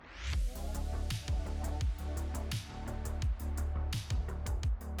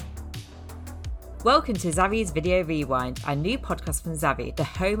Welcome to Zavi's Video Rewind, a new podcast from Zavi, the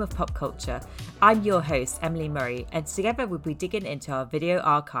home of pop culture. I'm your host, Emily Murray, and together we'll be digging into our video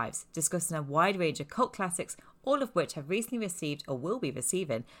archives, discussing a wide range of cult classics, all of which have recently received or will be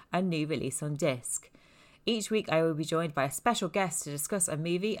receiving a new release on disc. Each week I will be joined by a special guest to discuss a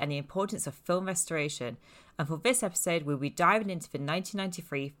movie and the importance of film restoration. And for this episode, we'll be diving into the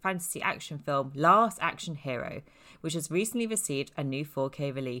 1993 fantasy action film Last Action Hero, which has recently received a new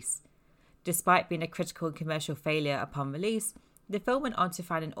 4K release. Despite being a critical and commercial failure upon release, the film went on to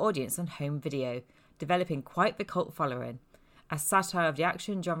find an audience on home video, developing quite the cult following. As satire of the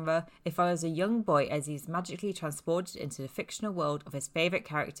action genre, it follows a young boy as he's magically transported into the fictional world of his favourite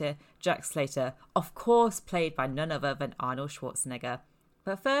character, Jack Slater, of course played by none other than Arnold Schwarzenegger.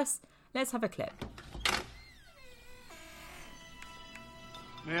 But first, let's have a clip.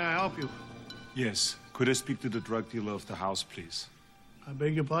 May I help you? Yes. Could I speak to the drug dealer of the house, please? I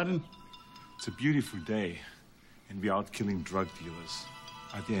beg your pardon? It's a beautiful day, and we're out killing drug dealers.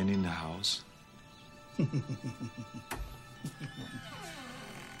 Are there any in the house? You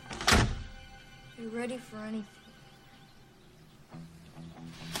ready for anything?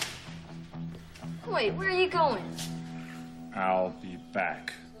 Wait, where are you going? I'll be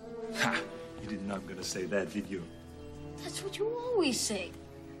back. Ha! You didn't know I'm gonna say that, did you? That's what you always say.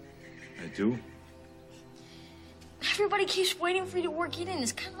 I do? Everybody keeps waiting for you to work it in.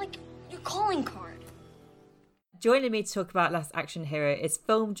 It's kind of like your calling card. Joining me to talk about Last Action Hero is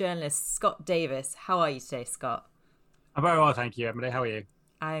film journalist Scott Davis. How are you today, Scott? I'm very well, thank you, Emily. How are you?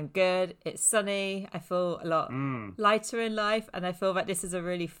 I'm good. It's sunny. I feel a lot lighter in life, and I feel that this is a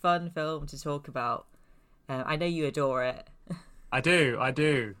really fun film to talk about. I know you adore it. I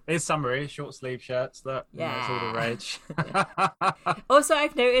do. It's summery, short sleeve shirts. That's all the rage. Also,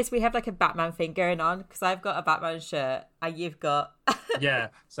 I've noticed we have like a Batman thing going on because I've got a Batman shirt and you've got. Yeah,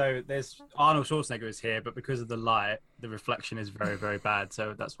 so there's Arnold Schwarzenegger is here, but because of the light, the reflection is very, very bad.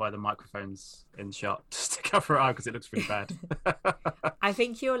 So that's why the microphone's in shot just to cover it up because it looks really bad. I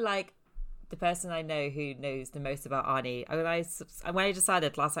think you're like the person I know who knows the most about Arnie. When I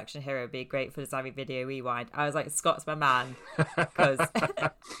decided Last Action Hero would be great for the Zavi Video Rewind, I was like, Scott's my man. Cause...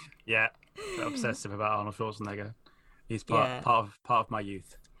 Yeah, obsessive about Arnold Schwarzenegger. He's part of my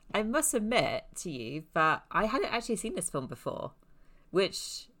youth. I must admit to you that I hadn't actually seen this film before,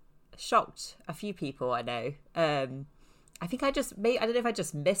 which shocked a few people I know. I think I don't know if I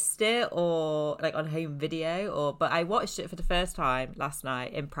just missed it or like on home video but I watched it for the first time last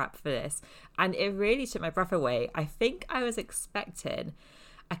night in prep for this and it really took my breath away. I think I was expecting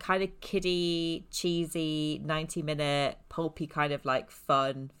a kind of kiddie, cheesy, 90-minute, pulpy kind of like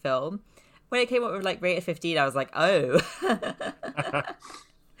fun film. When it came up with like rated 15, I was like, oh,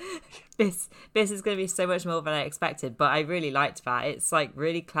 this is going to be so much more than I expected, but I really liked that. It's like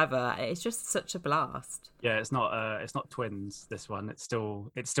really clever. It's just such a blast. Yeah, it's not Twins. This one, it's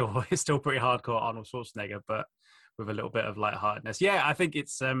still pretty hardcore Arnold Schwarzenegger, but with a little bit of lightheartedness. Yeah, I think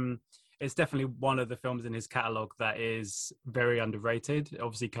it's definitely one of the films in his catalogue that is very underrated. It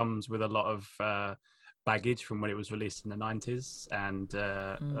obviously comes with a lot of baggage from when it was released in the 90s, and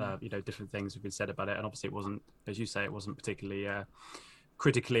different things have been said about it. And obviously, it wasn't, as you say, it wasn't particularly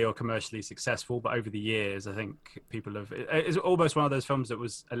critically or commercially successful, but over the years I think people have, it's almost one of those films that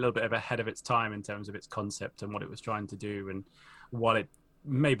was a little bit of ahead of its time in terms of its concept and what it was trying to do, and while it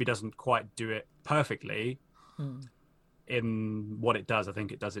maybe doesn't quite do it perfectly in what it does, I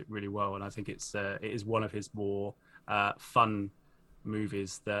think it does it really well, and I think it is one of his more fun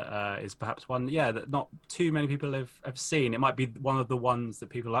movies that is perhaps one that not too many people have seen. It might be one of the ones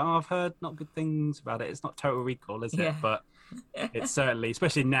that people are like, I've heard not good things about it. It's not Total Recall, is it? But it's certainly,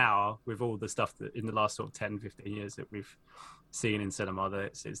 especially now with all the stuff that in the last sort of 10, 15 years that we've seen in cinema,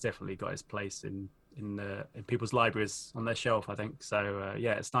 that it's definitely got its place in people's libraries on their shelf, I think. So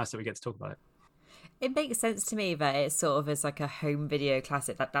it's nice that we get to talk about it. It makes sense to me that it sort of is like a home video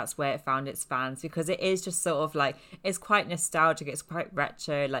classic, that's where it found its fans, because it is just sort of like, it's quite nostalgic, it's quite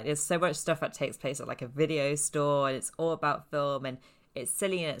retro, like there's so much stuff that takes place at like a video store and it's all about film and it's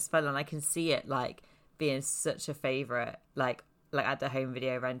silly and it's fun, and I can see it like being such a favourite like at the home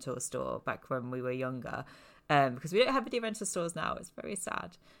video rental store back when we were younger, because we don't have video rental stores now. It's very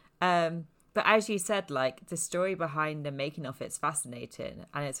sad. But as you said, like the story behind the making of it's fascinating,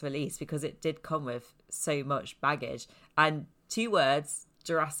 and its release, because it did come with so much baggage. And 2 words,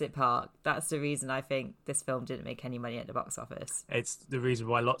 Jurassic Park. That's the reason I think this film didn't make any money at the box office. It's the reason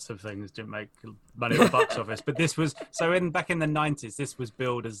why lots of things didn't make money at the box office. But this was back in the 90s. This was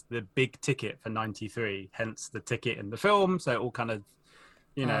billed as the big ticket for '93, hence the ticket in the film. So it all kind of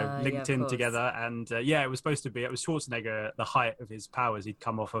linked in together. And it was supposed to be. It was Schwarzenegger at the height of his powers. He'd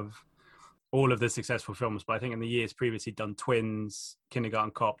come off of all of the successful films. But I think in the years previously, he'd done Twins,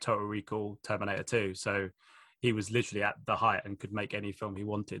 Kindergarten Cop, Total Recall, Terminator 2. So he was literally at the height and could make any film he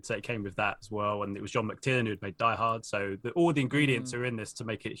wanted. So it came with that as well. And it was John McTiernan who had made Die Hard. So all the ingredients are in this to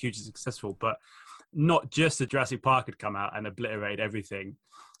make it hugely successful. But not just that Jurassic Park had come out and obliterated everything,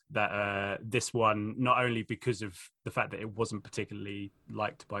 that this one, not only because of the fact that it wasn't particularly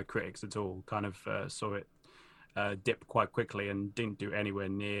liked by critics at all, kind of saw it dip quite quickly and didn't do anywhere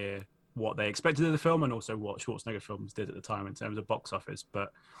near what they expected of the film, and also what Schwarzenegger films did at the time in terms of box office.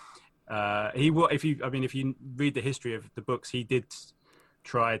 But if you read the history of the books, he did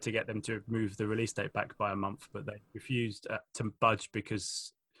try to get them to move the release date back by a month, but they refused to budge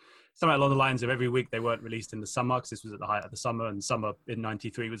because something along the lines of every week they weren't released in the summer, because this was at the height of the summer, and summer in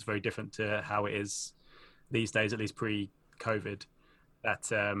 '93 was very different to how it is these days, at least pre-COVID. That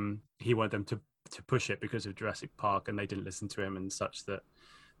he wanted them to push it because of Jurassic Park, and they didn't listen to him, and such that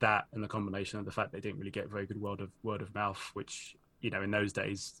and the combination of the fact they didn't really get very good word of mouth, which, you know, in those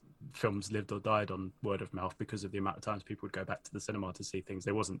days films lived or died on word of mouth because of the amount of times people would go back to the cinema to see things.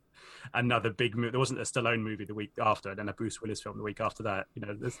 There wasn't another big movie. There wasn't a Stallone movie the week after, and then a Bruce Willis film the week after that. You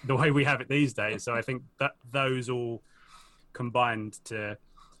know, the way we have it these days. So I think that those all combined to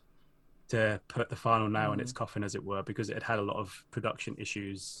put the final nail in its coffin, as it were, because it had a lot of production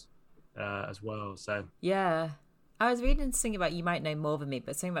issues as well. So yeah. I was reading something about, you might know more than me,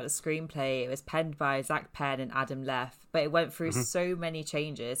 but something about the screenplay. It was penned by Zach Penn and Adam Leff, but it went through so many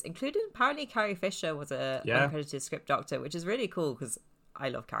changes, including apparently Carrie Fisher was a uncredited script doctor, which is really cool because I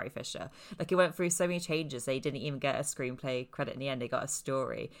love Carrie Fisher. Like, it went through so many changes, they didn't even get a screenplay credit in the end, they got a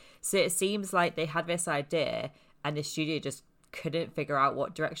story. So it seems like they had this idea and the studio just couldn't figure out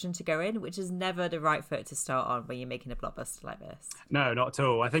what direction to go in, which is never the right foot to start on when you're making a blockbuster like this. No, not at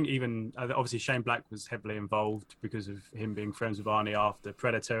all. I think even obviously Shane Black was heavily involved because of him being friends with Arnie after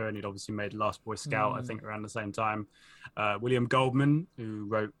Predator, and he'd obviously made Last Boy Scout I think around the same time. William Goldman, who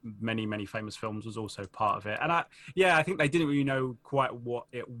wrote many famous films, was also part of it. And I think they didn't really know quite what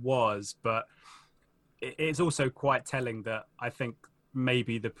it was, but it's also quite telling that I think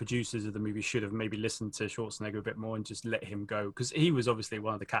maybe the producers of the movie should have maybe listened to Schwarzenegger a bit more and just let him go, because he was obviously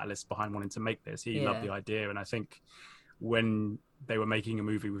one of the catalysts behind wanting to make this. He loved the idea, and I think when they were making a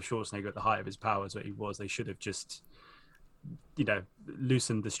movie with Schwarzenegger at the height of his powers, what he was, they should have just, you know,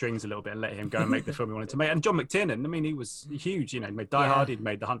 loosened the strings a little bit and let him go and make the film he wanted to make. And John McTiernan, I mean, he was huge, you know, he made Die Hard, he'd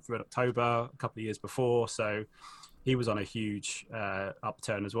made The Hunt for Red October a couple of years before, so he was on a huge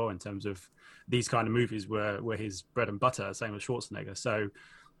upturn as well in terms of these kind of movies were his bread and butter, same as Schwarzenegger. So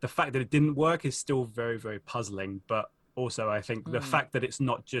the fact that it didn't work is still very, very puzzling. But also I think the fact that it's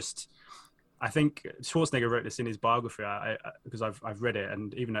not just, I think Schwarzenegger wrote this in his biography, because I've read it,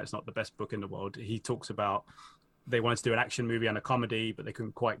 and even though it's not the best book in the world, he talks about they wanted to do an action movie and a comedy, but they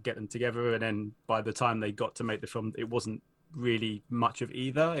couldn't quite get them together. And then by the time they got to make the film, it wasn't really much of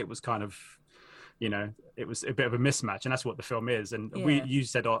either. It was kind of, you know, it was a bit of a mismatch, and that's what the film is. And you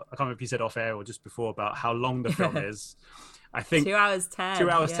said, I can't remember if you said off air or just before, about how long the film is. I think 2 hours 10. 2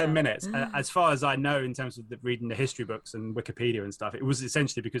 hours 10 minutes. As far as I know, in terms of reading the history books and Wikipedia and stuff, it was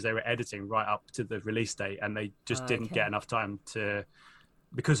essentially because they were editing right up to the release date, and they just didn't get enough time to,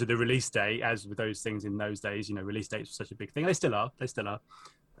 because of the release date. As with those things in those days, you know, release dates were such a big thing. They still are.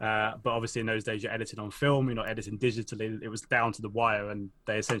 But obviously in those days you're editing on film, you're not editing digitally. It was down to the wire, and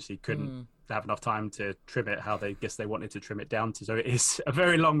they essentially couldn't have enough time to trim it how they wanted to trim it down to. So it is a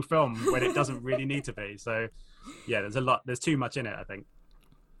very long film when it doesn't really need to be. So yeah, there's too much in it, I think.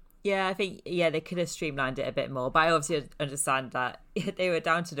 Yeah, I think, they could have streamlined it a bit more, but I obviously understand that they were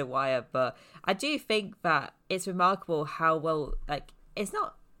down to the wire. But I do think that it's remarkable how well, like, it's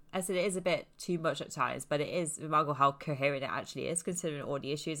not, as it is a bit too much at times, but it is remarkable how coherent it actually is, considering all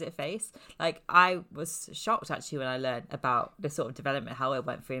the issues it faced. Like, I was shocked actually when I learned about the sort of development, how it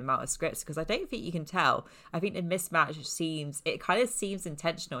went through the amount of scripts, because I don't think you can tell. I think the mismatch seems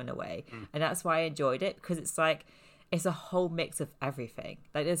intentional in a way, and that's why I enjoyed it, because it's like, it's a whole mix of everything.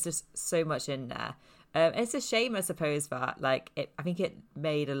 Like, there's just so much in there. It's a shame, I suppose, that I think it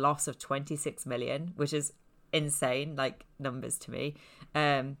made a loss of 26 million, which is insane, like, numbers to me.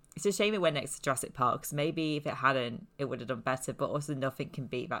 It's a shame it went next to Jurassic Park, because maybe if it hadn't, it would have done better. But also, nothing can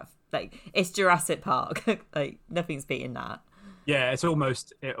beat that. Like, it's Jurassic Park. Like, nothing's beating that. Yeah, it's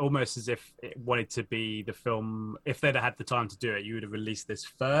almost as if it wanted to be the film. If they'd had the time to do it, you would have released this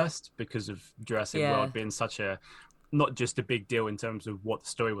first, because of Jurassic World being such a, not just a big deal in terms of what the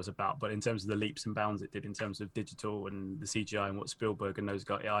story was about, but in terms of the leaps and bounds it did in terms of digital and the CGI, and what Spielberg and those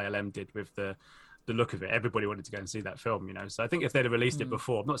guys, ILM, did with the look of it. Everybody wanted to go and see that film, you know. So I think if they'd have released it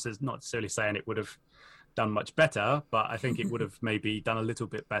before, I'm not necessarily saying it would have done much better, but I think it would have maybe done a little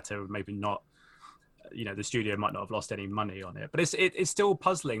bit better, maybe not. The studio might not have lost any money on it, but it's still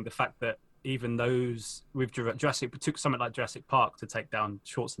puzzling, the fact that even those with Jurassic, took something like Jurassic Park to take down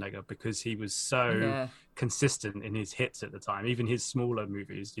Schwarzenegger, because he was so consistent in his hits at the time. Even his smaller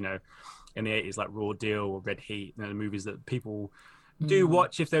movies, in the 80s, like Raw Deal or Red Heat, the movies that people do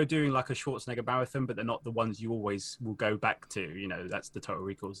watch if they're doing like a Schwarzenegger marathon, but they're not the ones you always will go back to. That's the Total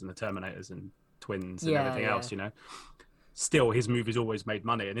Recalls and the Terminators and Twins and everything else. Still, his movies always made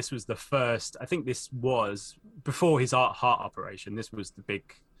money, and this was the first. I think this was before his heart operation. This was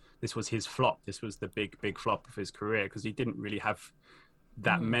his flop. This was the big flop of his career, because he didn't really have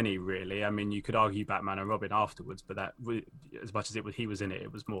that many, really. I mean, you could argue Batman and Robin afterwards, but that, as much as he was in it,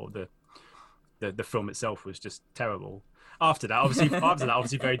 it was more the film itself was just terrible. After that,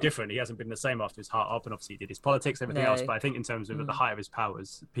 obviously very different. He hasn't been the same after his heart up, and obviously he did his politics, everything else. But I think in terms of at the height of his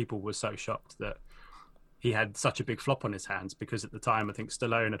powers, people were so shocked that he had such a big flop on his hands, because at the time, I think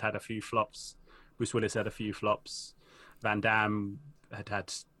Stallone had a few flops, Bruce Willis had a few flops, Van Damme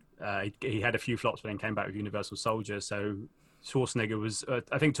he had a few flops, but then came back with Universal Soldier. So Schwarzenegger was,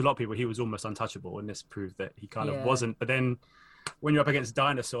 I think to a lot of people, he was almost untouchable, and this proved that he kind of wasn't. But then when you're up against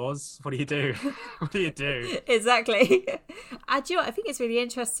dinosaurs, what do you do? What do you do? Exactly. I think it's really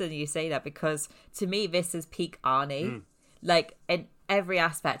interesting you say that, because to me, this is peak Arnie, like in every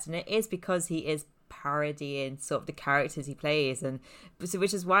aspect. And it is because he is parodying sort of the characters he plays, and so,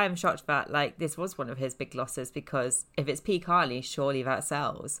 which is why I'm shocked that like this was one of his big losses, because if it's peak Arnie, surely that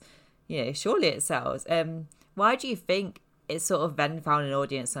sells. Surely it sells. Why do you think it's sort of then found an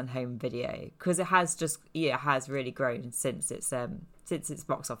audience on home video? Because it has really grown since its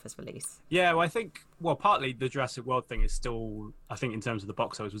box office release. Yeah, well, I think partly the Jurassic World thing is still, I think in terms of the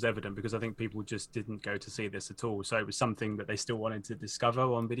box office, was evident, because I think people just didn't go to see this at all. So it was something that they still wanted to discover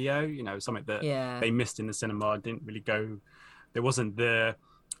on video. Something that they missed in the cinema. Didn't really go. There wasn't the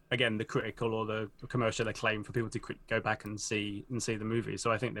critical or the commercial acclaim for people to go back and see the movie.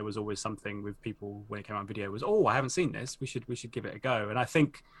 So I think there was always something with people when it came out on video was, I haven't seen this. We should give it a go. And I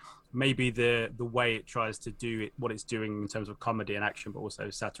think maybe the way it tries to do it, what it's doing in terms of comedy and action, but also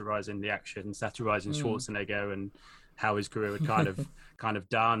satirizing the action, satirizing Schwarzenegger and how his career had kind of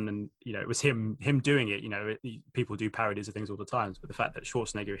done. And it was him doing it. People do parodies of things all the time, but the fact that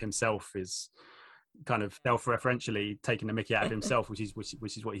Schwarzenegger himself is kind of self-referentially taking the mickey out of himself, which is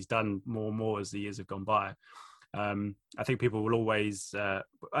what he's done more and more as the years have gone by. I think people will always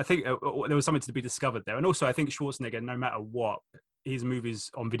I think there was something to be discovered there. And also I think Schwarzenegger, no matter what, his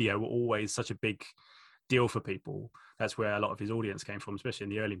movies on video were always such a big deal for people. That's where a lot of his audience came from, especially in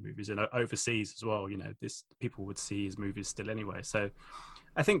the early movies, and overseas as well. People would see his movies still anyway. So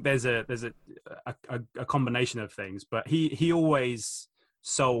I think there's a combination of things, but he always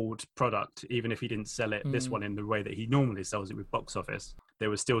sold product, even if he didn't sell it this one in the way that he normally sells it with box office.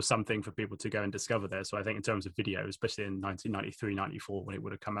 There was still something for people to go and discover there. So I think in terms of video, especially in 1993, 94, when it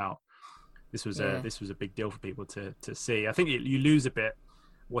would have come out, this was a big deal for people to see. I think you lose a bit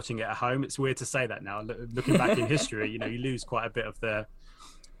watching it at home. It's weird to say that now, looking back in history. You lose quite a bit of the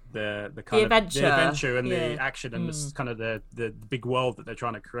adventure and the action and the kind of the big world that they're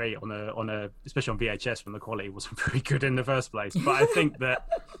trying to create on a especially on VHS, when the quality wasn't very good in the first place. But I think that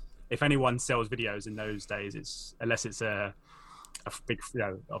if anyone sells videos in those days, unless it's a big,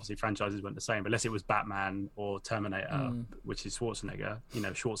 obviously franchises weren't the same, but unless it was Batman or Terminator, which is Schwarzenegger,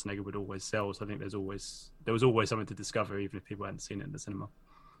 Schwarzenegger would always sell. So I think there was always something to discover, even if people hadn't seen it in the cinema.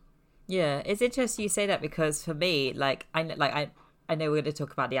 Yeah, it's interesting you say that, because for me, I know we're going to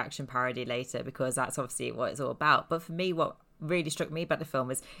talk about the action parody later, because that's obviously what it's all about. But for me, what really struck me about the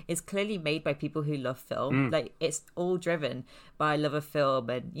film is it's clearly made by people who love film. Like, it's all driven by love of film.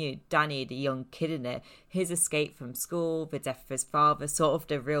 And Danny, the young kid in it, his escape from school, the death of his father, sort of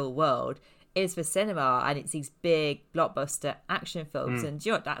the real world, is for cinema, and it's these big blockbuster action films. And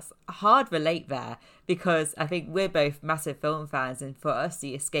that's a hard relate there, because I think we're both massive film fans, and for us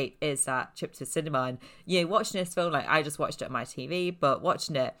the escape is that trip to cinema. And watching this film, I just watched it on my TV, but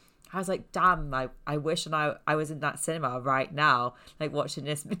watching it, I was like, damn, I wish I was in that cinema right now, watching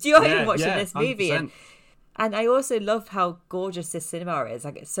this. Do you know what I mean? Watching this movie. 100%. And I also love how gorgeous this cinema is.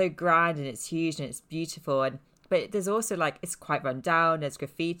 It's so grand and it's huge and it's beautiful. But there's also it's quite run down, there's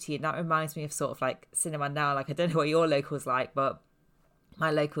graffiti, and that reminds me of sort of cinema now. I don't know what your local's like, but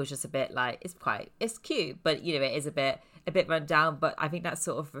my local is just a bit it's cute, but it is a bit run down. But I think that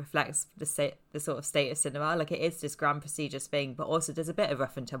sort of reflects the sort of state of cinema. It is this grand prestigious thing, but also there's a bit of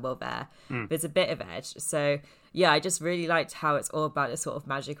rough and tumble there. There's a bit of edge. So yeah, I just really liked how it's all about the sort of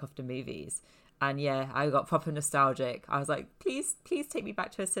magic of the movies. And yeah, I got proper nostalgic. I was like, please take me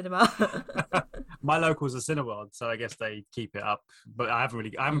back to a cinema. My local's a Cineworld, so I guess they keep it up. But I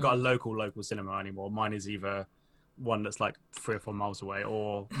haven't got a local cinema anymore. Mine is either one that's like 3 or 4 miles away,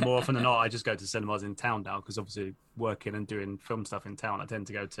 or more often than not, I just go to cinemas in town now, because obviously working and doing film stuff in town, I tend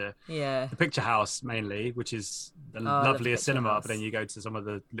to go to the Picture House mainly, which is the loveliest cinema. But then you go to some of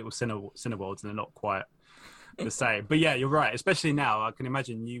the little Cineworlds, and they're not quite the same. But yeah, you're right. Especially now, I can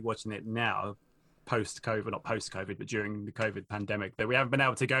imagine you watching it now, post-COVID, not post-COVID, but during the COVID pandemic, that we haven't been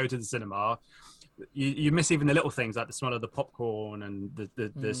able to go to the cinema. You miss even the little things, like the smell of the popcorn and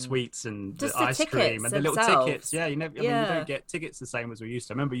the sweets and just the ice cream and the little tickets. Yeah, you mean, you don't get tickets the same as we used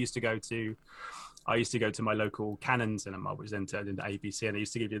to. I remember I used to go to my local Canon cinema, which then turned into ABC, and they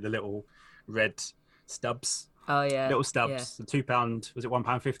used to give you the little red stubs. Oh yeah, little stubs. The £2, was it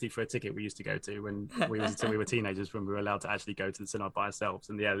 £1.50 for a ticket? We used to go to when we were teenagers, when we were allowed to actually go to the cinema by ourselves.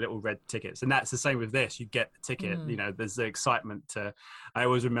 And yeah, little red tickets. And that's the same with this. You get the ticket. You know, there's the excitement to. I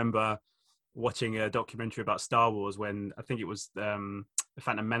always remember watching a documentary about Star Wars when I think it was the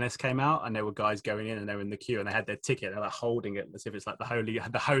Phantom Menace came out, and there were guys going in and they were in the queue and they had their ticket, they're like holding it as if it's like the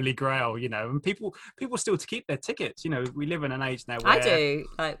holy grail, you know. And people still to keep their tickets. You know, we live in an age now where I do,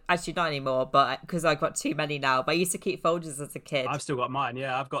 like, actually not anymore, but because I've got too many now. But I used to keep folders as a kid. I've still got mine.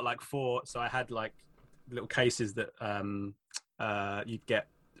 Yeah, I've got like 4. So I had like little cases that you'd get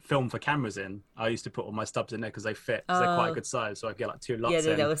film for cameras in. I used to put all my stubs in there because they fit, because they're quite a good size, so I get like 2 lots. Yeah,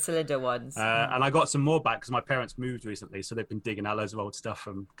 the in. little cylinder ones. And I got some more back because my parents moved recently, so they've been digging out loads of old stuff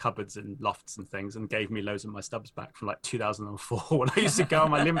from cupboards and lofts and things, and gave me loads of my stubs back from like 2004 when I used to go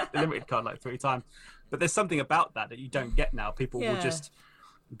on my limited card like 3 times. But there's something about that you don't get now. People will just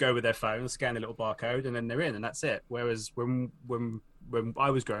go with their phone, scan a little barcode, and then they're in, and that's it. Whereas when I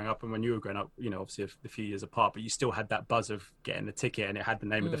was growing up and when you were growing up, you know, obviously a few years apart, but you still had that buzz of getting the ticket, and it had the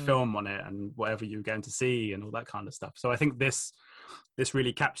name of the film on it and whatever you were going to see and all that kind of stuff. So I think this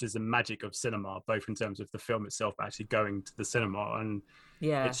really captures the magic of cinema, both in terms of the film itself, but actually going to the cinema. And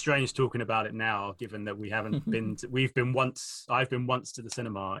it's strange talking about it now, given that we haven't been I've been once to the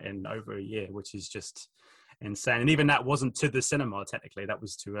cinema in over a year, which is just insane. And even that wasn't to the cinema, technically that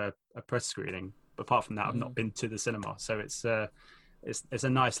was to a press screening. But apart from that, I've not been to the cinema. So it's a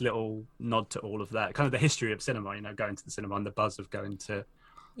nice little nod to all of that, kind of the history of cinema, you know, going to the cinema and the buzz of going to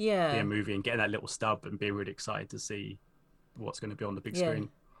see a movie and getting that little stub and being really excited to see what's going to be on the big screen.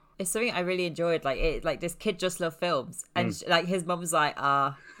 It's something I really enjoyed. Like this kid just loved films, and like his mum was like,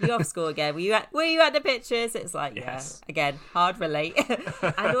 you off school again? Were you at the pictures? It's like, yes. Yeah, again, hard relate.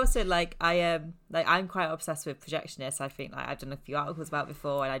 And also like I'm quite obsessed with projectionists. I think like I've done a few articles about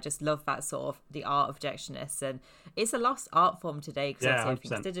before, and I just love that sort of the art of projectionists. And it's a lost art form today because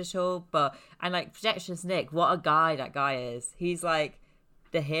everything's digital. And like projectionist Nick, what a guy that guy is. He's like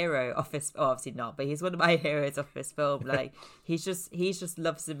the hero of this, obviously not, but he's one of my heroes of this film. Like he's just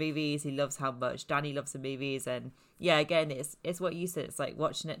loves the movies. He loves how much Danny loves the movies. And yeah, again, it's what you said. It's like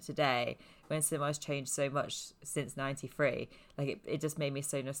watching it today when cinema has changed so much since '93. Like it just made me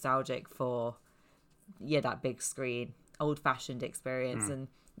so nostalgic for that big screen, old fashioned experience. And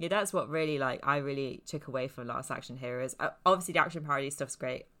yeah, that's what really like I really took away from Last Action Heroes. Obviously the action parody stuff's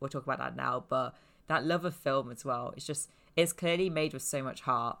great, we'll talk about that now, but that love of film as well, it's clearly made with so much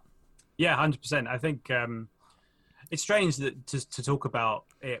heart. Yeah, 100%. I think it's strange that to talk about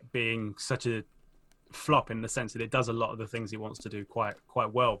it being such a flop, in the sense that it does a lot of the things he wants to do quite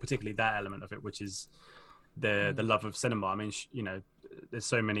well, particularly that element of it, which is the love of cinema. I mean, you know, there's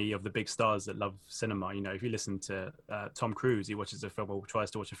so many of the big stars that love cinema. You know, if you listen to Tom Cruise, he watches a film or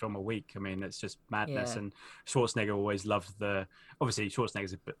tries to watch a film a week. I mean, it's just madness. And Schwarzenegger always loved obviously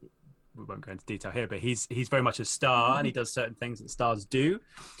Schwarzenegger's a bit, we won't go into detail here, but he's very much a star, and he does certain things that stars do,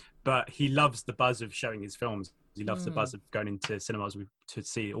 but he loves the buzz of showing his films. He loves the buzz of going into cinemas to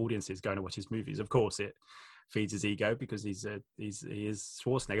see audiences going to watch his movies. Of course, it feeds his ego because he is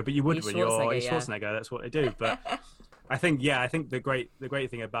Schwarzenegger, but you would when you're Schwarzenegger, that's what they do. But I think the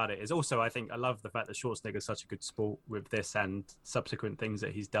great thing about it is also, I love the fact that Schwarzenegger is such a good sport with this and subsequent things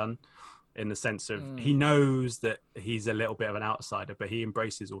that he's done, in the sense of he knows that he's a little bit of an outsider, but he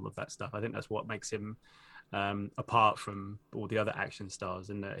embraces all of that stuff. I think that's what makes him apart from all the other action stars,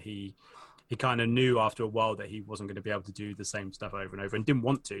 in that he kind of knew after a while that he wasn't going to be able to do the same stuff over and over, and didn't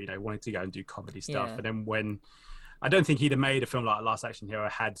want to, you know, wanted to go and do comedy stuff. And then when I don't think he'd have made a film like Last Action Hero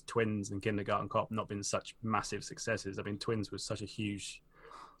had Twins and Kindergarten Cop not been such massive successes. I mean, Twins was such a huge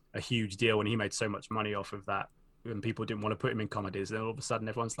deal, and he made so much money off of that, and people didn't want to put him in comedies. And all of a sudden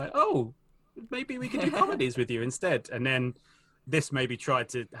everyone's like, oh, maybe we could do comedies with you instead. And then this maybe tried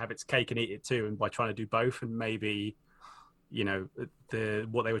to have its cake and eat it too, and by trying to do both, and maybe you know,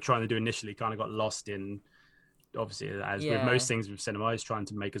 what they were trying to do initially kind of got lost in, obviously, as with most things with cinema, is trying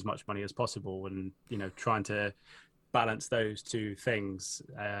to make as much money as possible, and, you know, trying to balance those two things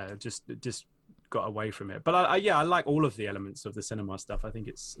just got away from it. But I like all of the elements of the cinema stuff. I think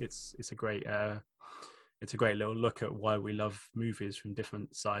it's a great little look at why we love movies from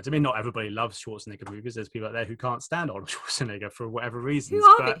different sides. I mean, not everybody loves Schwarzenegger movies. There's people out there who can't stand Arnold Schwarzenegger for whatever reasons.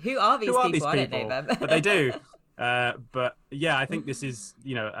 Who are these people? I don't know them. But they do. But yeah, I think this is,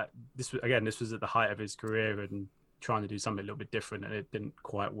 you know, this was at the height of his career and trying to do something a little bit different, and it didn't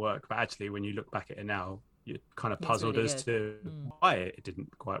quite work. But actually, when you look back at it now, you're kind of puzzled really as to why it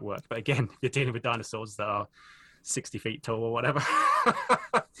didn't quite work. But again, you're dealing with dinosaurs that are 60 feet tall or whatever.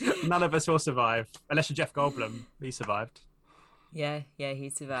 None of us will survive, unless you're Jeff Goldblum. He survived. Yeah,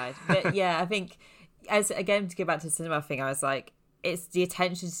 he survived. But yeah, I think, to go back to the cinema thing, I was like, it's the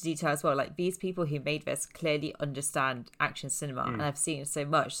attention to detail as well. Like, these people who made this clearly understand action cinema, and I've seen so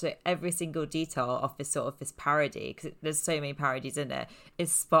much. So every single detail of this parody, because there's so many parodies in it,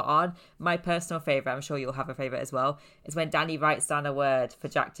 is spot on. My personal favorite, I'm sure you'll have a favorite as well, is when Danny writes down a word for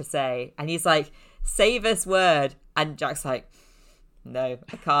Jack to say, and he's like, "Say this word," and Jack's like, "No,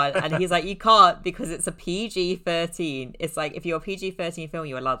 I can't." And he's like, "You can't, because it's a PG-13. It's like, if you're a PG-13 film,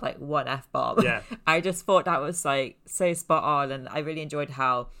 you're allowed like one F-bomb." Yeah. I just thought that was like so spot on, and I really enjoyed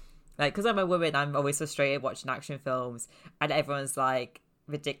how, like, because I'm a woman, I'm always frustrated watching action films, and everyone's like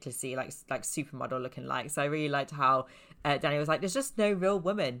ridiculously like supermodel looking like. So I really liked how Danny was like, "There's just no real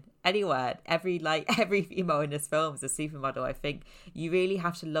woman anywhere. Every female in this film is a supermodel." I think you really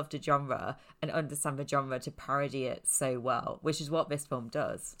have to love the genre and understand the genre to parody it so well, which is what this film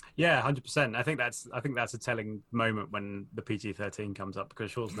does. Yeah, 100%. I think that's a telling moment when the PG-13 comes up,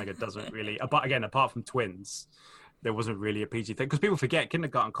 because Schwarzenegger doesn't really, apart from Twins, there wasn't really a PG thing, because people forget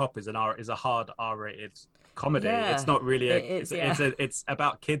Kindergarten Cop is a hard R-rated comedy. Yeah, it's not really it's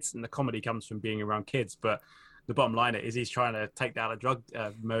about kids, and the comedy comes from being around kids. But the bottom line is he's trying to take down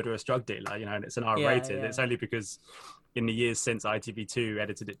a murderous drug dealer, you know, and it's an R-rated. Yeah. It's only because in the years since ITV2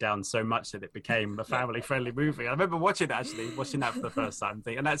 edited it down so much that it became a family-friendly movie. I remember watching that for the first time,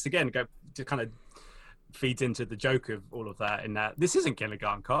 and that's again to kind of feeds into the joke of all of that, in that this isn't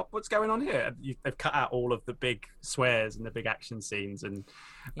Kindergarten Cop. What's going on here? They've cut out all of the big swears and the big action scenes, and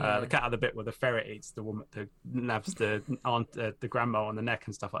they cut out the bit where the ferret eats the woman, nabs the aunt, the grandma on the neck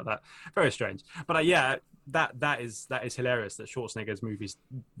and stuff like that. Very strange. But that is hilarious that Schwarzenegger's movies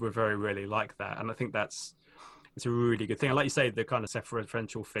were very rarely like that, and I think it's a really good thing. And like you say, the kind of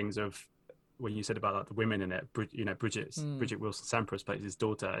self-referential things of, when you said about like the women in it, you know, Bridget Wilson-Sampras plays his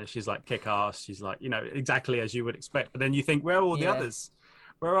daughter, and she's like kick-ass. She's like, you know, exactly as you would expect. But then you think, where are all the others?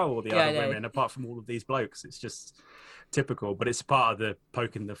 Where are all the other women apart from all of these blokes? It's just typical. But it's part of the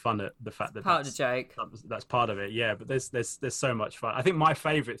poking the fun at the fact that part of the joke. That's part of it. Yeah, but there's so much fun. I think my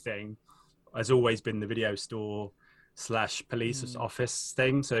favorite thing has always been the video store / police office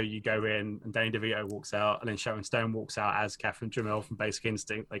thing. So you go in and Danny DeVito walks out, and then Sharon Stone walks out as Catherine Jamil from Basic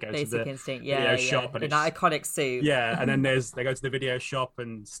Instinct. They go to the video shop and in that iconic suit. Yeah, and then they go to the video shop,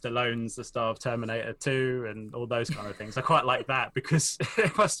 and Stallone's the star of Terminator 2 and all those kind of things. I quite like that, because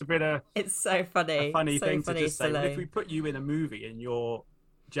it must have been it's so funny. A funny thing to just say. Well, if we put you in a movie and you're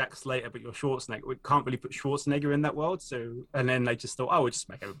Jack Slater, but you're Schwarzenegger, we can't really put Schwarzenegger in that world. So, and then they just thought, we'll just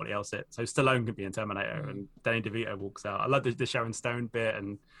make everybody else it. So Stallone could be in Terminator, and Danny DeVito walks out. I love the Sharon Stone bit,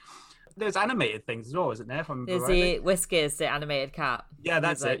 and there's animated things as well, isn't there? There's the Whiskers, the animated cat. Yeah,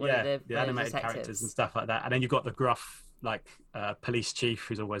 that's like it. The animated characters and stuff like that. And then you've got the gruff, like police chief,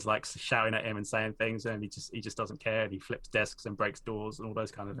 who's always like shouting at him and saying things, and he just doesn't care, and he flips desks and breaks doors and all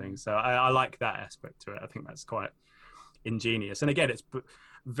those kind of things. So I like that aspect to it. I think that's quite ingenious. And again, it's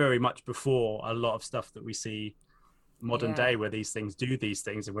very much before a lot of stuff that we see modern day, where these things do these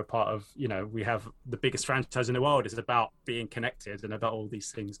things, and we're part of, you know, we have the biggest franchise in the world is about being connected, and about all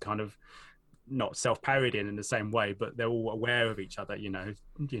these things kind of not self-parodying in the same way, but they're all aware of each other, you know,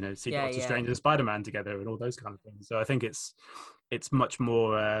 see Doctor Strange and Spider-Man together and all those kind of things. So I think it's much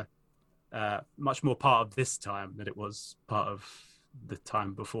more part of this time than it was part of the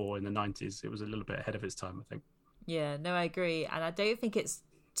time before in the 90s. It was a little bit ahead of its time, I think. Yeah, no, I agree. And I don't think it's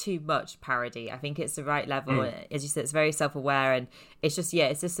too much parody. I think it's the right level. As you said, it's very self-aware, and it's just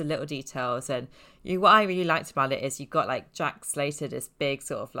the little details. And what I really liked about it is you've got like Jack Slater, this big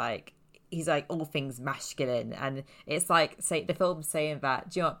sort of like, he's like all things masculine, and it's like, say the film's saying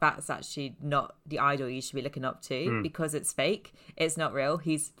that, do you know what, that's actually not the idol you should be looking up to, because it's fake, it's not real,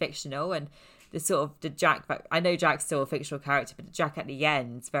 he's fictional. And the Jack, I know Jack's still a fictional character, but the Jack at the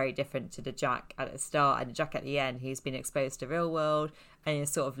end is very different to the Jack at the start. And the Jack at the end, he's been exposed to the real world and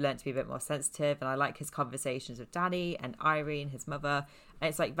he's sort of learned to be a bit more sensitive. And I like his conversations with Danny and Irene, his mother. And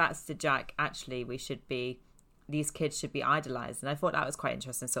it's like, that's the Jack actually these kids should be idolized. And I thought that was quite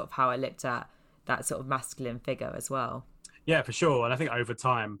interesting, sort of how I looked at that sort of masculine figure as well. Yeah, for sure. And I think over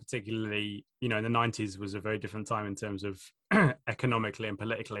time, particularly, in the 90s was a very different time in terms of economically and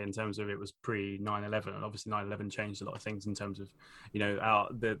politically, in terms of it was pre 9/11. And obviously 9/11 changed a lot of things in terms of,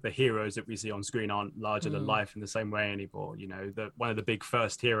 the heroes that we see on screen aren't larger than life in the same way anymore. One of the big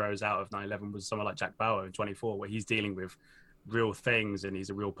first heroes out of 9/11 was someone like Jack Bauer in 24, where he's dealing with real things and he's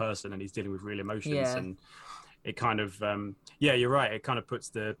a real person and he's dealing with real emotions. Yeah. And it kind of, you're right. It kind of puts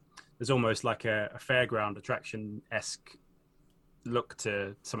there's almost like a fairground attraction-esque look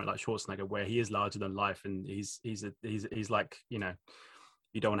to something like Schwarzenegger, where he is larger than life, and he's like, you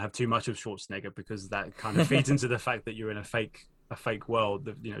don't want to have too much of Schwarzenegger, because that kind of feeds into the fact that you're in a fake world.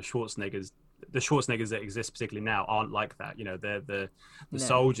 The Schwarzeneggers that exist particularly now aren't like that. They're the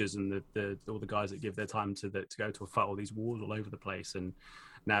soldiers and the all the guys that give their time to go to fight all these wars all over the place. And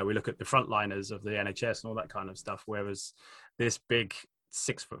now we look at the frontliners of the NHS and all that kind of stuff, whereas this big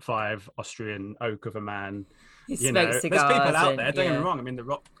 6'5" Austrian oak of a man, there's people out there, don't get me wrong. I mean, the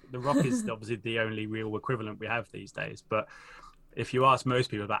Rock is obviously the only real equivalent we have these days, but if you ask most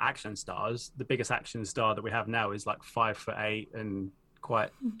people about action stars, the biggest action star that we have now is like 5'8" and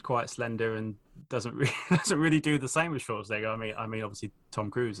quite slender, and doesn't really do the same as Schwarzenegger. I mean obviously Tom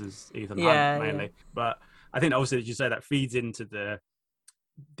Cruise is Ethan Hunt mainly, but I think obviously, as you say, that feeds into the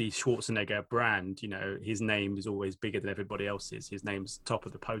Schwarzenegger brand. His name is always bigger than everybody else's. His name's top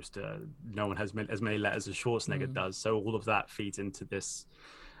of the poster. No one has as many letters as Schwarzenegger does. So all of that feeds into this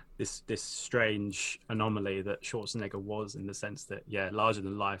strange anomaly that Schwarzenegger was, in the sense that, larger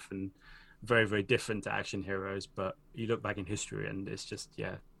than life and very, very different to action heroes. But you look back in history and it's just,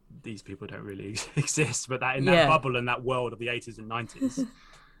 these people don't really exist. But that bubble and that world of the 80s and 90s,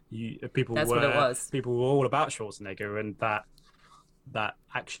 people were all about Schwarzenegger and that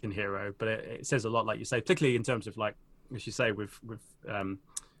action hero. But it says a lot, like you say, particularly in terms of, like, as you say, with the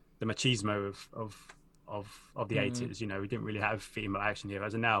machismo of the 80s. We didn't really have female action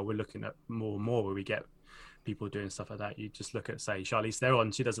heroes, and now we're looking at more and more where we get people doing stuff like that. You just look at, say, Charlize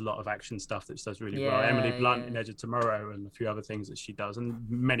Theron. She does a lot of action stuff that she does really well. Emily Blunt in Edge of Tomorrow, and a few other things that she does, and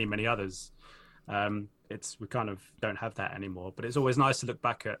many, many others. We kind of don't have that anymore, but it's always nice to look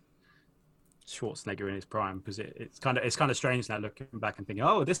back at Schwarzenegger in his prime, because it's kind of strange now looking back and thinking,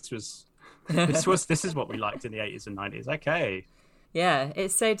 oh, this is what we liked in the 80s and 90s. Okay. Yeah,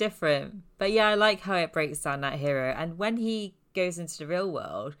 it's so different. But I like how it breaks down that hero. And when he goes into the real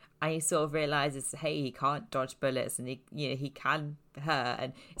world and he sort of realizes, hey, he can't dodge bullets and he can hurt.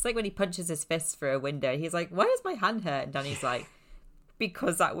 And it's like when he punches his fist through a window, he's like, why does my hand hurt? And Danny's like,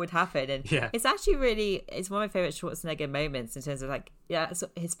 because that would happen. And it's actually it's one of my favorite Schwarzenegger moments, in terms of, like, so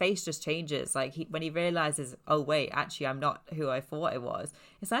his face just changes. Like, when he realizes, oh wait, actually I'm not who I thought I was.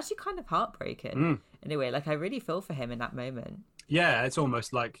 It's actually kind of heartbreaking in a way. Like, I really feel for him in that moment. Yeah, it's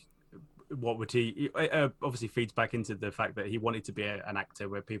almost like, what would he obviously feeds back into the fact that he wanted to be an actor,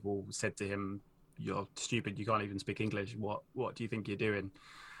 where people said to him, you're stupid, you can't even speak English, what do you think you're doing?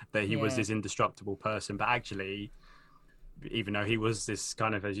 That he was this indestructible person. But actually, even though he was this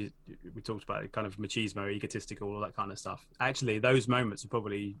kind of, we talked about, kind of machismo, egotistical, all that kind of stuff, actually those moments are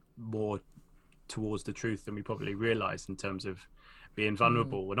probably more towards the truth than we probably realized, in terms of being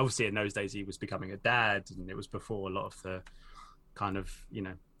vulnerable. And obviously in those days he was becoming a dad, and it was before a lot of the kind of,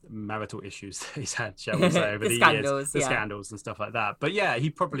 marital issues that he's had, shall we say, over the years, the scandals and stuff like that. But he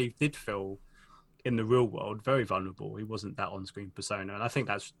probably did feel, in the real world, very vulnerable. He wasn't that on-screen persona, and I think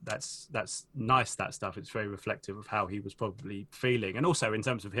that's nice, that stuff. It's very reflective of how he was probably feeling, and also in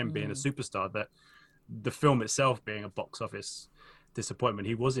terms of him being a superstar, that the film itself being a box office disappointment,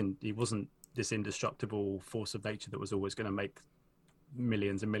 he wasn't this indestructible force of nature that was always going to make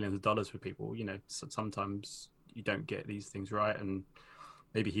millions and millions of dollars for people. Sometimes you don't get these things right, and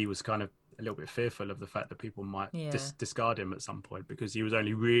maybe he was kind of a little bit fearful of the fact that people might discard him at some point, because he was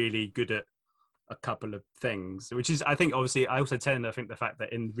only really good at a couple of things, which is, I think, obviously, I also tend to think the fact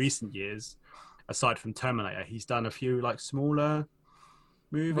that in recent years, aside from Terminator, he's done a few, like, smaller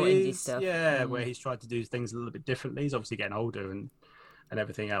movies, where he's tried to do things a little bit differently. He's obviously getting older and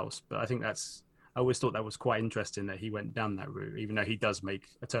everything else, but I think I always thought that was quite interesting that he went down that route, even though he does make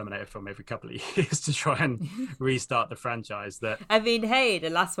a Terminator film every couple of years to try and restart the franchise. That, I mean, hey, the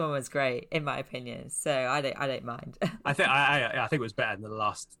last one was great in my opinion, so I don't mind. I think it was better than the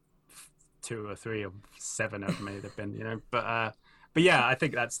last 2 or 3 or 7 of them may have been, but But yeah, I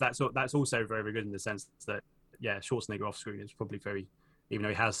think that's also very, very good in the sense that Schwarzenegger off screen is probably very, even though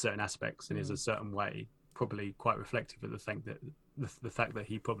he has certain aspects and is a certain way, probably quite reflective of the fact that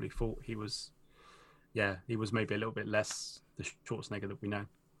he probably thought he was maybe a little bit less the Schwarzenegger that we know.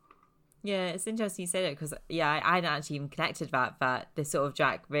 Yeah, it's interesting you say that because I hadn't actually even connected that the sort of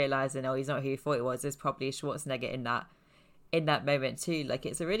Jack realizing he's not who he thought he was. There's probably Schwarzenegger in that moment too. Like,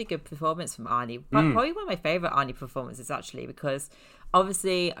 it's a really good performance from Arnie, but probably one of my favorite Arnie performances actually, because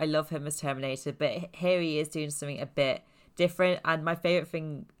obviously I love him as Terminator, but here he is doing something a bit different. And my favorite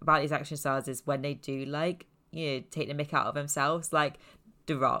thing about these action stars is when they do take the mick out of themselves, like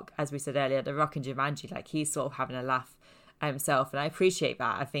The Rock, as we said earlier, The Rock and Jumanji, like he's sort of having a laugh at himself, and I appreciate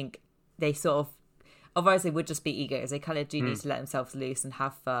that. I think they sort of, otherwise they would just be egos. They kind of do need to let themselves loose and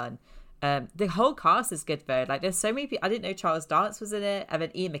have fun. The whole cast is good though. Like, there's so many people. I didn't know Charles Dance was in it, and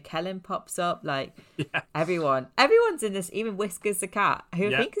then Ian McKellen pops up. Like, everyone's in this. Even Whiskers the cat, who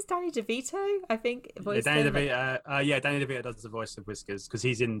I think is Danny DeVito. I think Danny DeVito does the voice of Whiskers because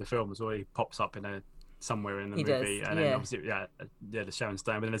he's in the film as well. He pops up somewhere in the movie, and then obviously the Sharon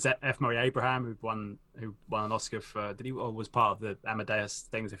Stone. But then there's F. Murray Abraham, who won an Oscar for was part of the Amadeus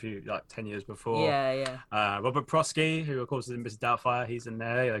things 10 years before. Robert Prosky, who of course is in Mrs. Doubtfire, he's in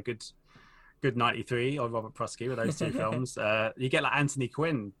there. Good 93 on Robert Prosky with those two films. You get like Anthony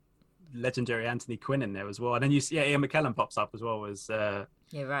Quinn, legendary Anthony Quinn in there as well, and then Ian McKellen pops up as well as right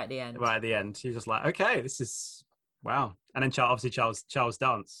at the end. Right at the end, he's just like, okay, this is wow. And then obviously Charles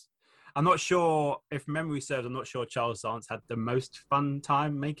Dance. I'm not sure, if memory serves, I'm not sure Charles Dance had the most fun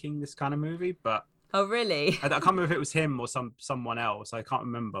time making this kind of movie, but... Oh, really? I can't remember if it was him or someone else. I can't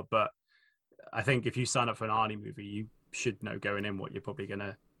remember, but I think if you sign up for an Arnie movie, you should know going in what you're probably going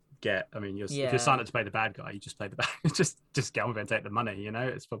to get. I mean, if you're signed up to play the bad guy, you just play the bad just get on with it and take the money,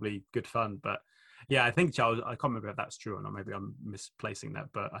 It's probably good fun. But yeah, I think Charles... I can't remember if that's true or not. Maybe I'm misplacing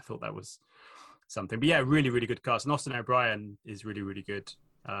that, but I thought that was something. But yeah, really, really good cast. And Austin O'Brien is really, really good.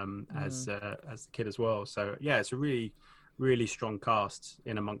 As the kid as well, so yeah, it's a really, really strong cast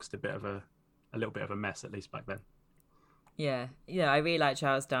in amongst a little bit of a mess, at least back then. I really like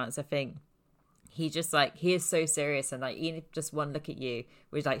Charles Dance. I think he just he is so serious, and even just one look at you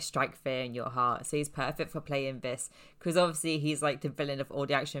would strike fear in your heart. So he's perfect for playing this, because obviously he's the villain of all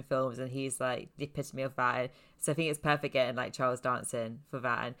the action films, and he's the epitome of that. So I think it's perfect getting Charles Dance in for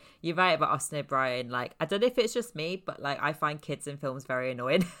that. And you're right about Austin O'Brien. I don't know if it's just me, but I find kids in films very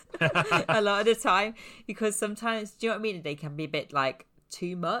annoying a lot of the time, because sometimes, do you know what I mean? They can be a bit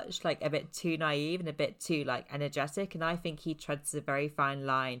too much, a bit too naive and a bit too energetic. And I think he treads a very fine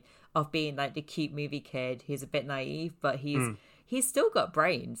line of being the cute movie kid who's a bit naive, but he's still got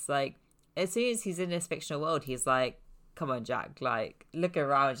brains. As soon as he's in this fictional world, he's come on, Jack, look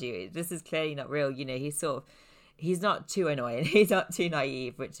around you. This is clearly not real. He's not too annoying. He's not too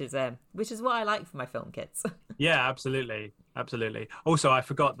naive, which is what I like for my film kids. Yeah, absolutely. Also, I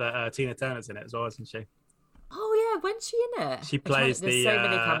forgot that Tina Turner's in it as well, isn't she? Oh yeah, when's she in it? She plays so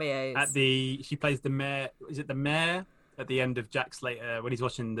many cameos. She plays the mayor. Is it the mayor? At the end of Jack Slater, when he's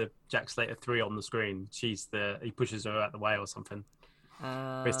watching the Jack Slater 3 on the screen, he pushes her out the way or something.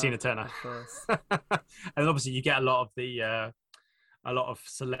 It's Tina Turner. Of course. And obviously you get a lot of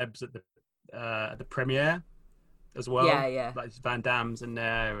celebs at the premiere as well. Yeah. Like Van Damme's in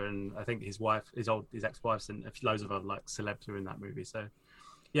there, and I think his ex-wife's in. Loads of other celebs are in that movie. So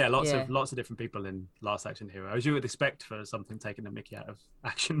yeah, lots of different people in Last Action Hero, as you would expect for something taking the mickey out of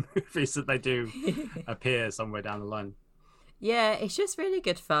action movies, that they do appear somewhere down the line. Yeah, it's just really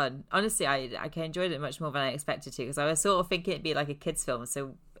good fun. Honestly, I enjoyed it much more than I expected to, because I was sort of thinking it'd be a kids film,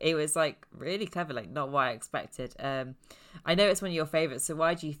 so it was really clever, not what I expected. I know it's one of your favorites, so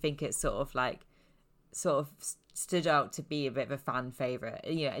why do you think it sort of stood out to be a bit of a fan favorite?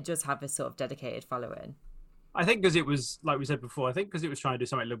 It does have a sort of dedicated following. I think because it was, like we said before, trying to do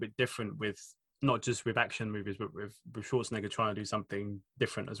something a little bit different with, not just with action movies, but with Schwarzenegger trying to do something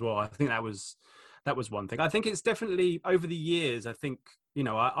different as well. I think that was one thing. I think it's definitely, over the years, I think,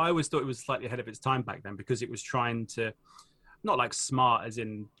 I always thought it was slightly ahead of its time back then, because it was trying to, not smart as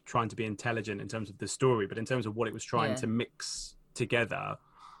in trying to be intelligent in terms of the story, but in terms of what it was trying to mix together.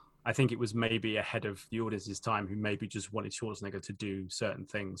 I think it was maybe ahead of the audience's time, who maybe just wanted Schwarzenegger to do certain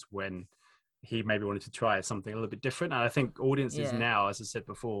things when he maybe wanted to try something a little bit different. And I think audiences now, as I said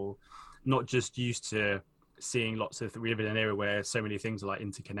before, not just used to seeing lots of, we live in an era where so many things are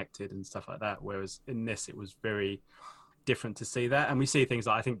interconnected and stuff like that, whereas in this it was very different to see that. And we see things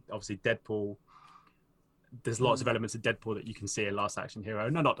I think obviously Deadpool, there's lots of elements of Deadpool that you can see in Last Action Hero.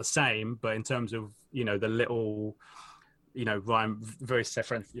 No, not the same, but in terms of the little Ryan, very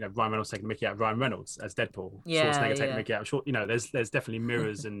different, Ryan Reynolds taking Mickey out of Ryan Reynolds as Deadpool, Yeah, Schwarzenegger taking yeah. Mickey out of there's definitely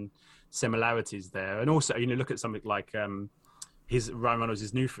mirrors and similarities there. And also, look at something like Ryan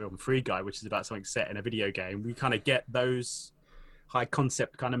Reynolds' new film Free Guy, which is about something set in a video game. We kind of get those high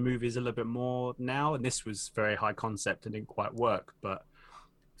concept kind of movies a little bit more now, and this was very high concept and didn't quite work. But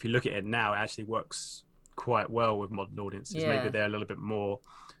if you look at it now, it actually works quite well with modern audiences. Yeah. Maybe they're a little bit more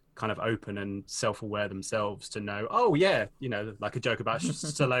kind of open and self-aware themselves to know, oh yeah, like a joke about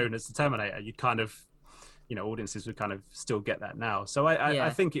Stallone as the Terminator. You'd kind of, audiences would kind of still get that now. So I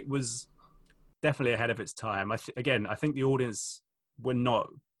think it was definitely ahead of its time. I think the audience were not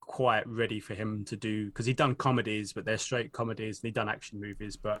quite ready for him to do, because he'd done comedies, but they're straight comedies, and he'd done action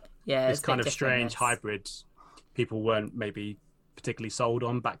movies, but this kind of strange hybrid people weren't maybe particularly sold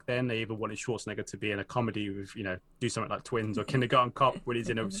on back then. They either wanted Schwarzenegger to be in a comedy with, do something like Twins or Kindergarten Cop when he's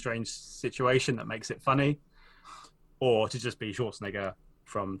in a strange situation that makes it funny, or to just be Schwarzenegger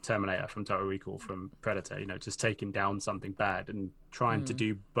from Terminator, from Total Recall, from Predator, just taking down something bad, and trying to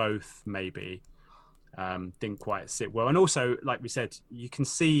do both maybe didn't quite sit well. And also, like we said, you can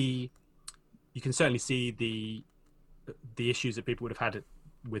certainly see the issues that people would have had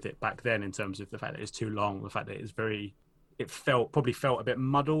with it back then, in terms of the fact that it's too long, the fact that it probably felt a bit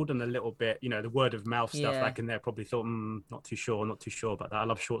muddled and a little bit, the word of mouth stuff back in there, probably thought, not too sure about that. I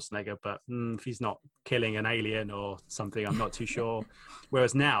love Schwarzenegger, but if he's not killing an alien or something, I'm not too sure.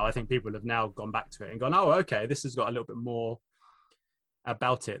 Whereas now, I think people have now gone back to it and gone, oh, okay, this has got a little bit more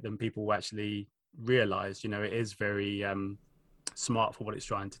about it than people actually realized. It is very smart for what it's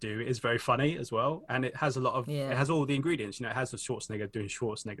trying to do. It is very funny as well, and it has a lot of it has all the ingredients. It has the Schwarzenegger doing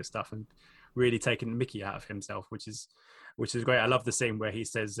Schwarzenegger stuff and really taking Mickey out of himself, which is great. I love the scene where he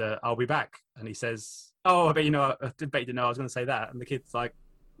says, I'll be back, and he says, oh, I bet you didn't know I was going to say that, and the kid's like,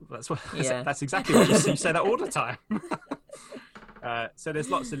 that's exactly what you say that all the time. So there's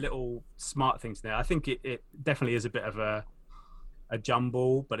lots of little smart things there. I think it definitely is a bit of a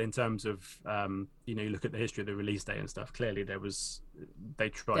jumble, but in terms of you look at the history of the release date and stuff, clearly there was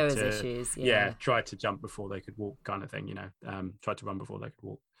issues, tried to jump before they could walk, kind of thing, tried to run before they could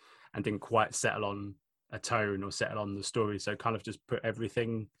walk, and didn't quite settle on a tone or settle on the story, so kind of just put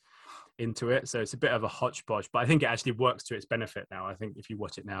everything into it. So it's a bit of a hodgepodge, but I think it actually works to its benefit now. I think if you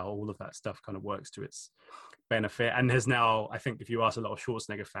watch it now, all of that stuff kind of works to its benefit, and has now, I think if you ask a lot of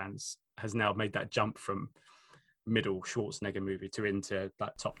Schwarzenegger fans, has now made that jump from middle Schwarzenegger movie to into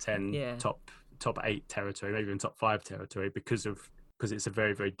that top 10, top 8 territory, maybe even top 5 territory, because it's a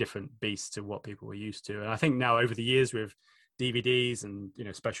very, very different beast to what people were used to. And I think now, over the years, with DVDs and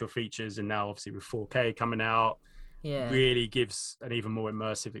special features, and now obviously with 4K coming out, really gives an even more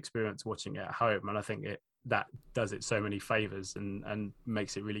immersive experience watching it at home. And I think that does it so many favors and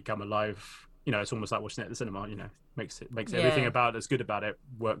makes it really come alive. It's almost like watching it at the cinema. Makes everything that's good about it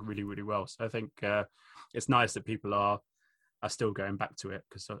work really, really well. So I think it's nice that people are still going back to it,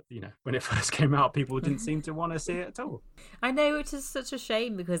 because when it first came out, people didn't seem to want to see it at all. I know, which is such a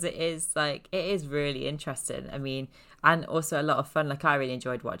shame, because it is really interesting. I mean, and also a lot of fun. Like, I really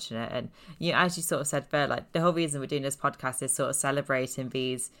enjoyed watching it, and as you sort of said, Fer, like, the whole reason we're doing this podcast is sort of celebrating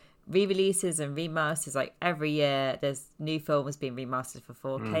these re-releases and remasters. Like, every year there's new films being remastered for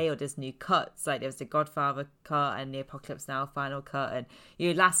 4K, or there's new cuts. Like, there was the Godfather cut and the Apocalypse Now final cut,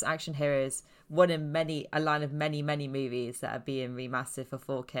 and Last Action Heroes, one in a line of many movies that are being remastered for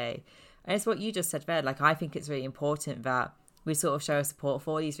 4K. And it's what you just said there. Like, I think it's really important that we sort of show support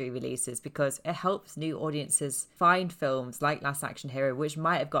for these re-releases, because it helps new audiences find films like Last Action Hero, which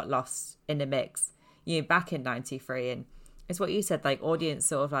might have got lost in the mix back in 93. And it's what you said, like,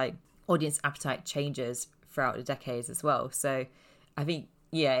 audience appetite changes throughout the decades as well. So I think,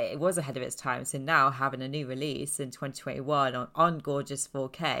 it was ahead of its time. So now, having a new release in 2021 on gorgeous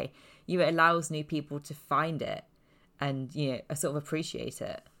 4K, it allows new people to find it and, sort of appreciate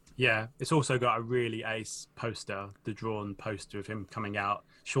it. Yeah, it's also got a really ace poster, the drawn poster of him coming out,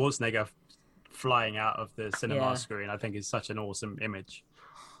 Schwarzenegger flying out of the cinema screen. I think is such an awesome image.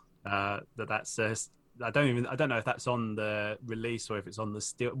 That's I don't know if that's on the release or if it's on the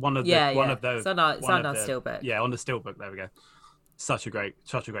steel. One of those. It's on our steelbook. Yeah, on the steelbook. There we go. Such a great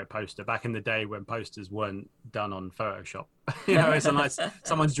poster. Back in the day when posters weren't done on Photoshop, it's a nice.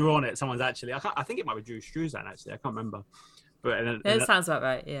 Someone's drawn it. Someone's actually. I think it might be Drew Struzan actually. I can't remember. But it sounds about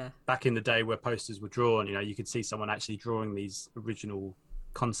right. Yeah. Back in the day where posters were drawn, you could see someone actually drawing these original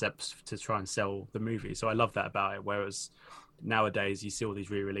concepts to try and sell the movie. So I love that about it. Whereas nowadays you see all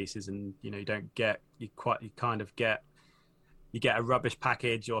these re-releases and you get a rubbish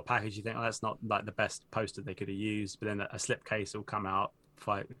package, or a package you think, that's not like the best poster they could have used, but then a slipcase will come out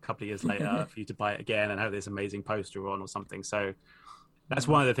a couple of years later for you to buy it again and have this amazing poster on or something. So that's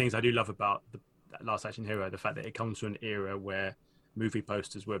one of the things I do love about the Last Action Hero, the fact that it comes from an era where movie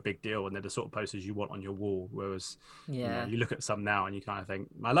posters were a big deal and they're the sort of posters you want on your wall, whereas you look at some now and you kind of think,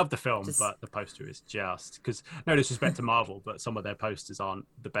 I love the film, but the poster is just, because no disrespect to Marvel, but some of their posters aren't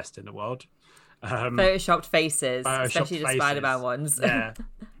the best in the world. Photoshopped faces, especially the Spider-Man ones. Yeah.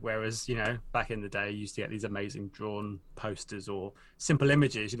 Whereas, back in the day, you used to get these amazing drawn posters or simple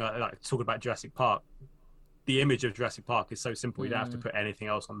images, like talking about Jurassic Park. The image of Jurassic Park is so simple, you don't have to put anything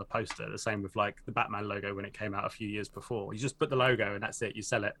else on the poster. The same with like the Batman logo when it came out a few years before. You just put the logo and that's it, you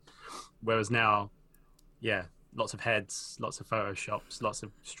sell it. Whereas now, lots of heads, lots of photoshops, lots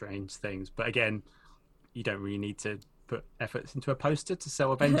of strange things. But again, you don't really need to put efforts into a poster to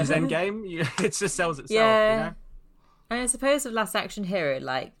sell Avengers Endgame. It just sells itself, And I suppose with Last Action Hero,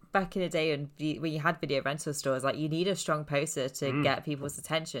 like back in the day when you had video rental stores, like you need a strong poster to get people's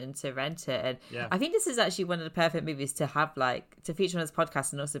attention to rent it. And I think this is actually one of the perfect movies to have, like, to feature on this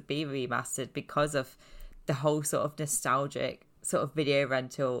podcast and also be remastered because of the whole sort of nostalgic sort of video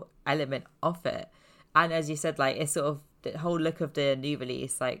rental element of it. And as you said, like, it's sort of the whole look of the new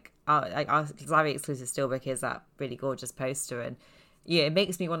release, like our Zavvi exclusive steelbook is that really gorgeous poster. And it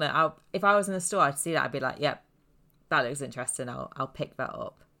makes me want to, if I was in the store, I'd see that, I'd be like, yep, that looks interesting, I'll pick that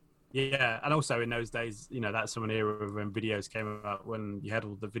up. Yeah, and also in those days, that's from an era when videos came out when you had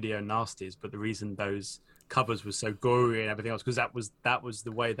all the video nasties. But the reason those covers were so gory and everything else, because that was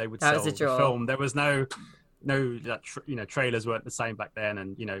the way they would sell the film. There was no trailers weren't the same back then,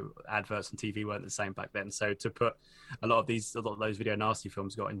 and adverts on TV weren't the same back then. So to put a lot of those video nasty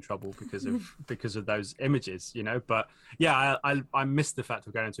films got in trouble because of those images, But yeah, I miss the fact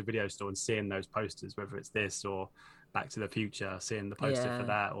of going into a video store and seeing those posters, whether it's this or Back to the Future, seeing the poster for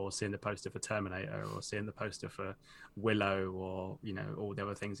that, or seeing the poster for Terminator, or seeing the poster for Willow, or all the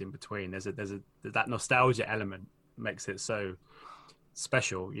other things in between. There's that nostalgia element makes it so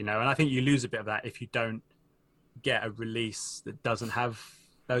special, and I think you lose a bit of that if you don't get a release that doesn't have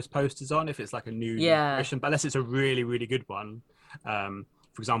those posters on, if it's like a new version, but unless it's a really, really good one. For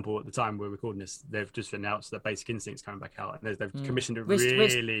example, at the time we're recording this, they've just announced that Basic Instinct's coming back out, and they've commissioned a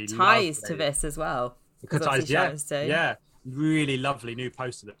which ties to this as well. Really lovely new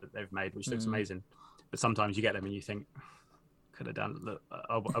poster that they've made, which looks amazing. But sometimes you get them and you think, could have done.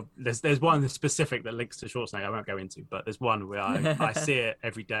 There's one specific that links to Schwarzenegger I won't go into, but there's one where I see it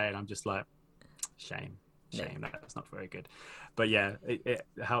every day and I'm just like, shame, that's not very good. But yeah, it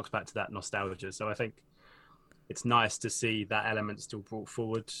harks back to that nostalgia. So I think it's nice to see that element still brought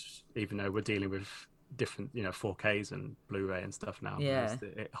forward, even though we're dealing with different 4Ks and Blu-ray and stuff now.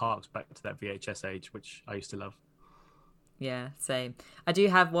 It harks back to that VHS age, which I used to love. Yeah, same. I do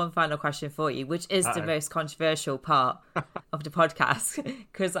have one final question for you, which is the most controversial part of the podcast,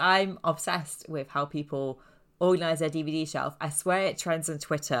 because I'm obsessed with how people organize their DVD shelf. I swear it trends on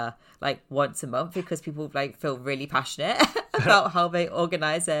Twitter like once a month because people like feel really passionate about how they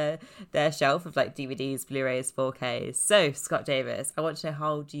organize their shelf of like DVDs, Blu-rays, 4Ks. So Scott Davis, I want to know,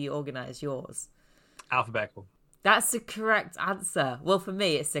 how do you organize yours? Alphabetical. That's the correct answer. Well, for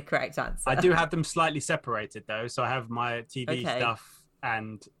me, it's the correct answer. I do have them slightly separated though. So I have my TV stuff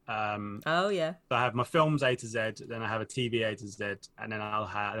and so I have my films A to Z, then I have a TV A to Z, and then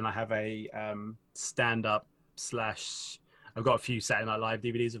I have a stand-up / I've got a few Saturday Night Live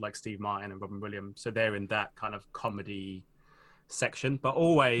DVDs of like Steve Martin and Robin Williams. So they're in that kind of comedy section, but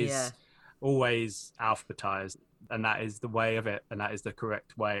always alphabetized. And that is the way of it, and that is the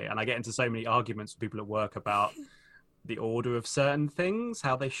correct way. And I get into so many arguments with people at work about the order of certain things,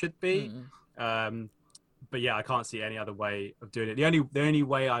 how they should be. But yeah, I can't see any other way of doing it. The only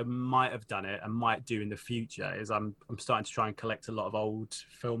way I might have done it and might do in the future is I'm starting to try and collect a lot of old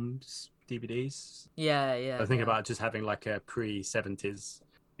films DVDs. I was thinking about just having like a pre-70s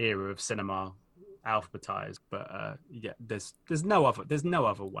era of cinema alphabetized, but there's no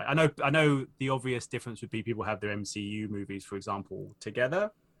other way. I know the obvious difference would be people have their MCU movies, for example,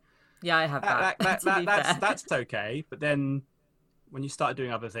 together. I have that. That's okay, but then when you start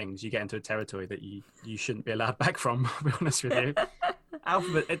doing other things, you get into a territory that you shouldn't be allowed back from. I'll be honest with you.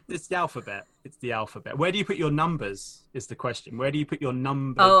 It's the alphabet. Where do you put your numbers is the question. Where do you put your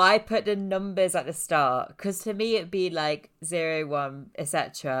numbers? I put the numbers at the start, because to me it'd be like 0, 1,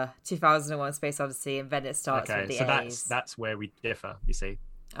 etc., 2001 Space Odyssey, and then it starts with the A's. That's where we differ, you see.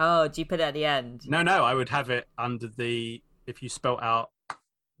 Do you put it at the end? No, I would have it under if you spelt out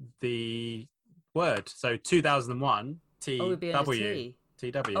the word. So 2001 TW.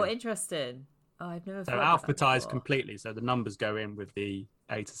 Oh, interesting. I've never. So alphabetized completely. So the numbers go in with the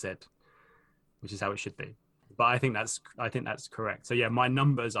A to Z, which is how it should be. But I think that's correct. So yeah, my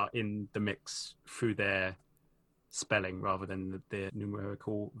numbers are in the mix through their spelling rather than the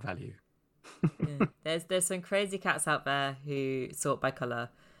numerical value. Yeah. There's some crazy cats out there who sort by color,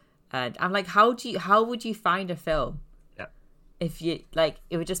 and I'm like, how would you find a film? Yeah. If you like,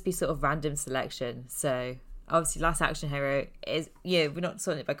 it would just be sort of random selection. So obviously, Last Action Hero is we're not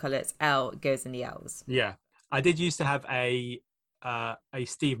sorting it by color. It's L goes in the L's. Yeah, I did used to have a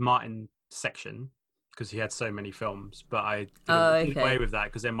Steve Martin section because he had so many films, but I did away with that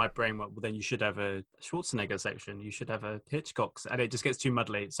because then my brain went, well, then you should have a Schwarzenegger section, you should have a Hitchcock, and it just gets too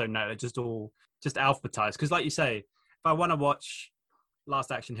muddly. So no, it just alphabetized. Because like you say, if I want to watch Last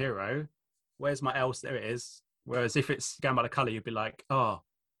Action Hero, where's my L? There it is. Whereas if it's going by the color, you'd be like, oh,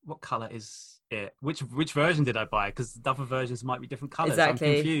 what color is it? Which version did I buy? Because the other versions might be different colors. Exactly.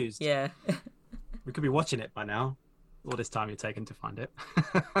 I'm confused. Yeah. We could be watching it by now. All this time you're taking to find it.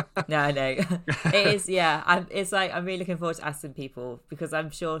 No, I know. It is, yeah. It's like I'm really looking forward to asking people because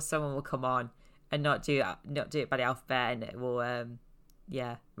I'm sure someone will come on and not do it by the alphabet, and it will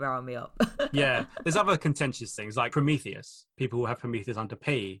rile me up. Yeah, there's other contentious things like Prometheus. People will have Prometheus under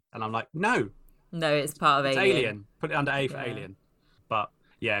P, and I'm like, no, it's part of it's Alien. Alien. Put it under A for Alien. But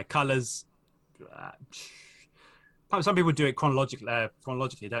yeah, colors. Some people do it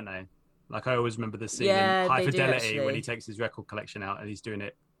chronologically, don't they? Like I always remember the scene in High Fidelity when he takes his record collection out and he's doing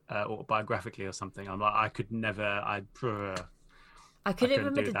it autobiographically or something. I'm like, I could never. I couldn't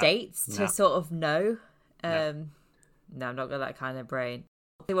remember the dates to sort of know. No, I'm not got that kind of brain.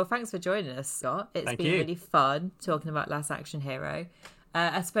 Well, thanks for joining us, Scott. It's been really fun talking about Last Action Hero.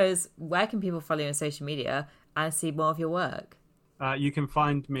 I suppose, where can people follow you on social media and see more of your work? You can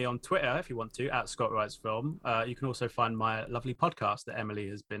find me on Twitter if you want to, at Scott Writes Film. You can also find my lovely podcast that Emily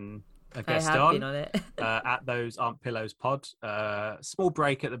has been a guest on. Been on it. At Those Aren't Pillows Pod. Small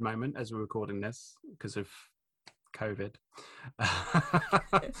break at the moment as we're recording this because of COVID.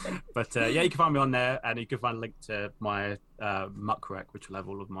 But you can find me on there, and you can find a link to my Muckrack, which will have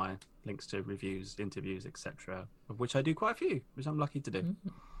all of my links to reviews, interviews, etc., of which I do quite a few, which I'm lucky to do. Mm-hmm.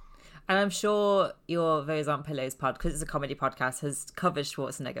 And I'm sure your Those Aren't Pillows pod, because it's a comedy podcast, has covered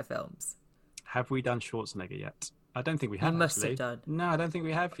Schwarzenegger films. Have we done Schwarzenegger yet? I don't think we have. You must have done. No, I don't think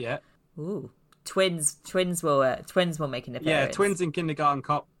we have yet. Ooh, Twins will make an appearance. Yeah, Twins and Kindergarten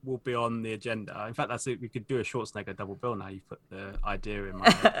Cop will be on the agenda. In fact, that's it. We could do a Schwarzenegger double bill now. You've put the idea in my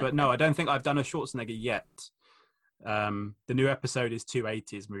head. But no, I don't think I've done a Schwarzenegger yet. The new episode is 2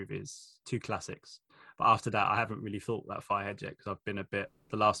 80s movies, 2 classics. But after that, I haven't really thought that far ahead yet because the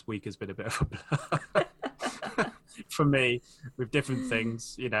last week has been a bit of a blur for me with different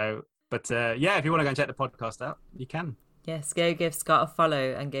things, But if you want to go and check the podcast out, you can. Yes, go give Scott a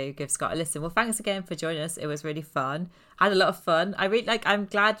follow and go give Scott a listen. Well, thanks again for joining us. It was really fun. I had a lot of fun. I'm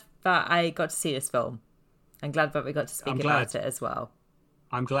glad that I got to see this film. I'm glad that we got to speak about it as well.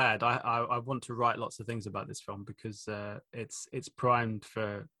 I'm glad. I want to write lots of things about this film because it's primed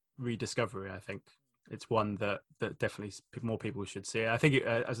for rediscovery, I think. It's one that definitely more people should see. I think,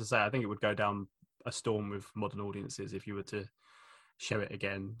 as I say, I think it would go down a storm with modern audiences if you were to show it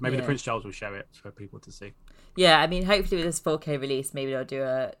again. Maybe the Prince Charles will show it for people to see. Yeah, I mean, hopefully with this 4K release, maybe they'll do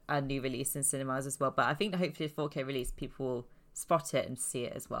a new release in cinemas as well. But I think that hopefully the 4K release, people will spot it and see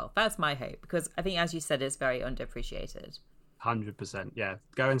it as well. That's my hope, because I think, as you said, it's very underappreciated. 100%. Yeah,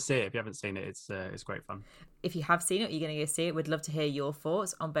 go and see it if you haven't seen it. It's great fun. If you have seen it, you're going to go see it. We'd love to hear your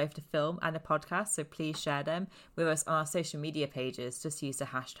thoughts on both the film and the podcast. So please share them with us on our social media pages. Just use the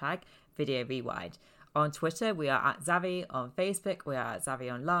hashtag Video Rewind. On Twitter, we are at Zavvi. On Facebook, we are at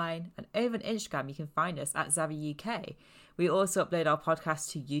Zavvi Online. And over on Instagram, you can find us at Zavvi UK. We also upload our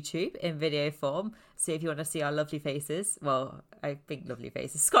podcast to YouTube in video form. So if you want to see our lovely faces, well, I think lovely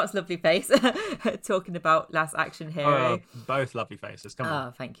faces, Scott's lovely face, talking about Last Action Hero. Both lovely faces, come on.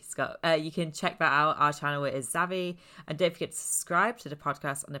 Oh, thank you, Scott. You can check that out. Our channel is Zavvi. And don't forget to subscribe to the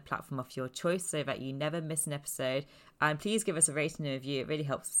podcast on the platform of your choice so that you never miss an episode. And please give us a rating and review. It really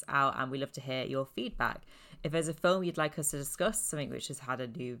helps us out, and we love to hear your feedback. If there's a film you'd like us to discuss, something which has had a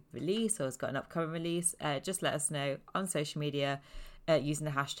new release or has got an upcoming release, just let us know on social media using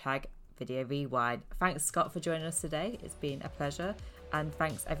the hashtag Video Rewind. Thanks, Scott, for joining us today. It's been a pleasure. And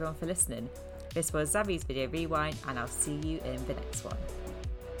thanks, everyone, for listening. This was Zavvi's Video Rewind, and I'll see you in the next one.